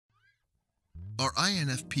Are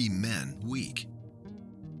INFP men weak?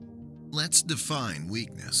 Let's define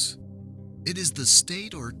weakness. It is the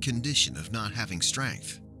state or condition of not having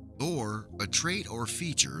strength, or a trait or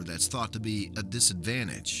feature that's thought to be a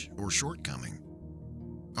disadvantage or shortcoming.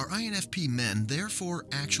 Are INFP men therefore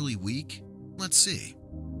actually weak? Let's see.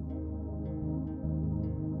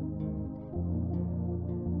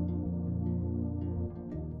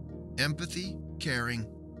 Empathy, caring,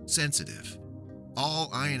 sensitive. All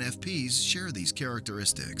INFPs share these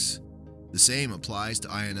characteristics. The same applies to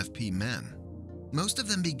INFP men. Most of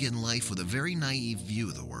them begin life with a very naive view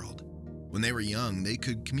of the world. When they were young, they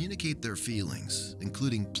could communicate their feelings,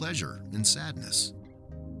 including pleasure and sadness.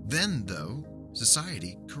 Then, though,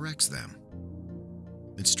 society corrects them.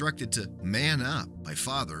 Instructed to man up by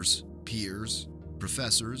fathers, peers,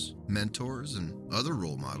 professors, mentors, and other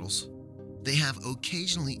role models, they have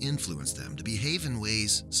occasionally influenced them to behave in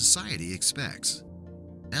ways society expects.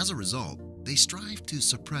 As a result, they strive to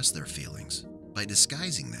suppress their feelings by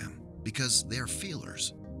disguising them because they are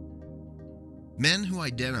feelers. Men who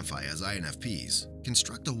identify as INFPs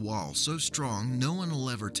construct a wall so strong no one will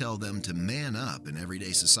ever tell them to man up in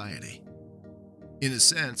everyday society. In a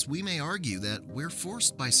sense, we may argue that we're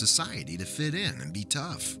forced by society to fit in and be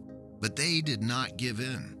tough. But they did not give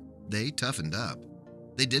in. They toughened up.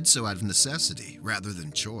 They did so out of necessity rather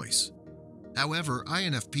than choice. However,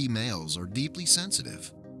 INFP males are deeply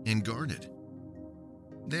sensitive and guarded.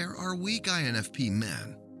 There are weak INFP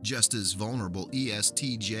men, just as vulnerable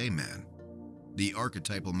ESTJ men, the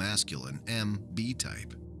archetypal masculine MB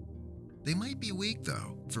type. They might be weak,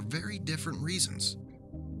 though, for very different reasons.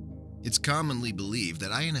 It's commonly believed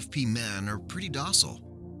that INFP men are pretty docile,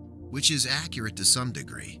 which is accurate to some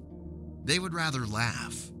degree. They would rather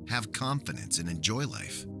laugh, have confidence, and enjoy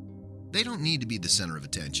life. They don't need to be the center of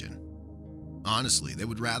attention. Honestly, they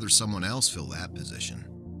would rather someone else fill that position.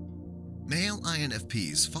 Male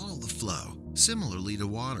INFPs follow the flow, similarly to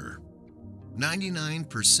water.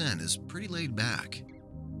 99% is pretty laid back.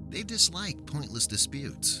 They dislike pointless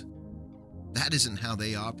disputes. That isn't how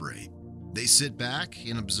they operate. They sit back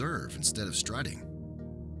and observe instead of strutting.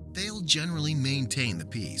 They'll generally maintain the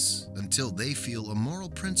peace until they feel a moral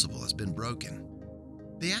principle has been broken.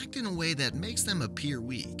 They act in a way that makes them appear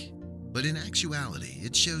weak, but in actuality,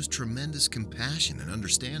 it shows tremendous compassion and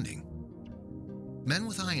understanding. Men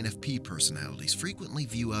with INFP personalities frequently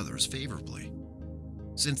view others favorably.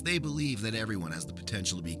 Since they believe that everyone has the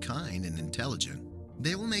potential to be kind and intelligent,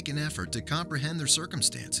 they will make an effort to comprehend their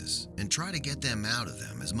circumstances and try to get them out of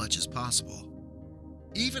them as much as possible.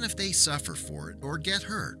 Even if they suffer for it or get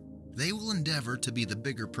hurt, they will endeavor to be the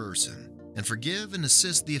bigger person and forgive and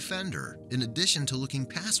assist the offender in addition to looking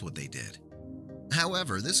past what they did.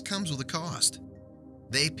 However, this comes with a cost.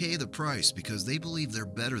 They pay the price because they believe they're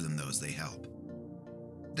better than those they help.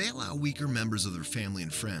 They allow weaker members of their family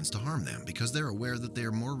and friends to harm them because they're aware that they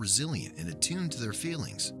are more resilient and attuned to their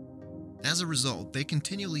feelings. As a result, they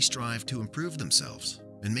continually strive to improve themselves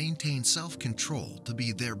and maintain self-control to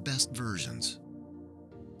be their best versions.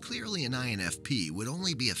 Clearly, an INFP would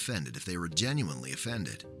only be offended if they were genuinely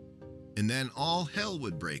offended. And then all hell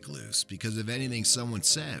would break loose because of anything someone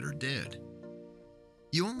said or did.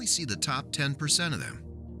 You only see the top 10% of them,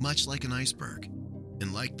 much like an iceberg.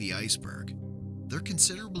 And like the iceberg, they're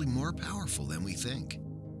considerably more powerful than we think.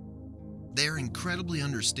 They're incredibly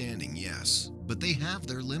understanding, yes, but they have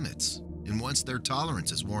their limits. And once their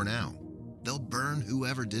tolerance is worn out, they'll burn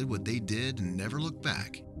whoever did what they did and never look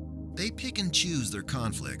back. They pick and choose their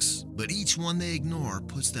conflicts, but each one they ignore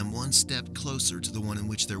puts them one step closer to the one in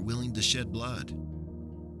which they're willing to shed blood.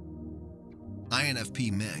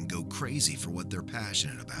 INFP men go crazy for what they're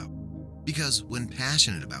passionate about. Because when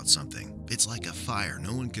passionate about something, it's like a fire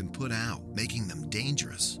no one can put out, making them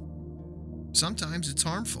dangerous. Sometimes it's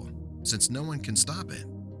harmful, since no one can stop it.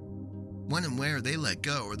 When and where they let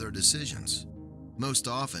go are their decisions. Most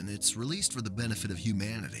often, it's released for the benefit of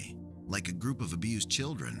humanity, like a group of abused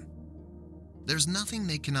children. There's nothing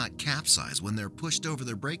they cannot capsize when they're pushed over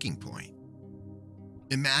their breaking point.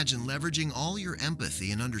 Imagine leveraging all your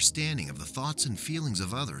empathy and understanding of the thoughts and feelings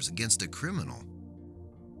of others against a criminal.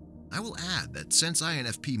 I will add that since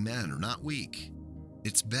INFP men are not weak,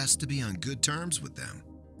 it's best to be on good terms with them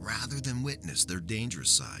rather than witness their dangerous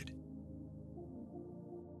side.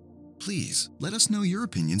 Please let us know your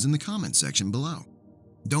opinions in the comment section below.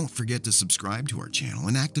 Don't forget to subscribe to our channel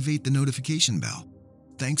and activate the notification bell.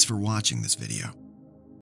 Thanks for watching this video.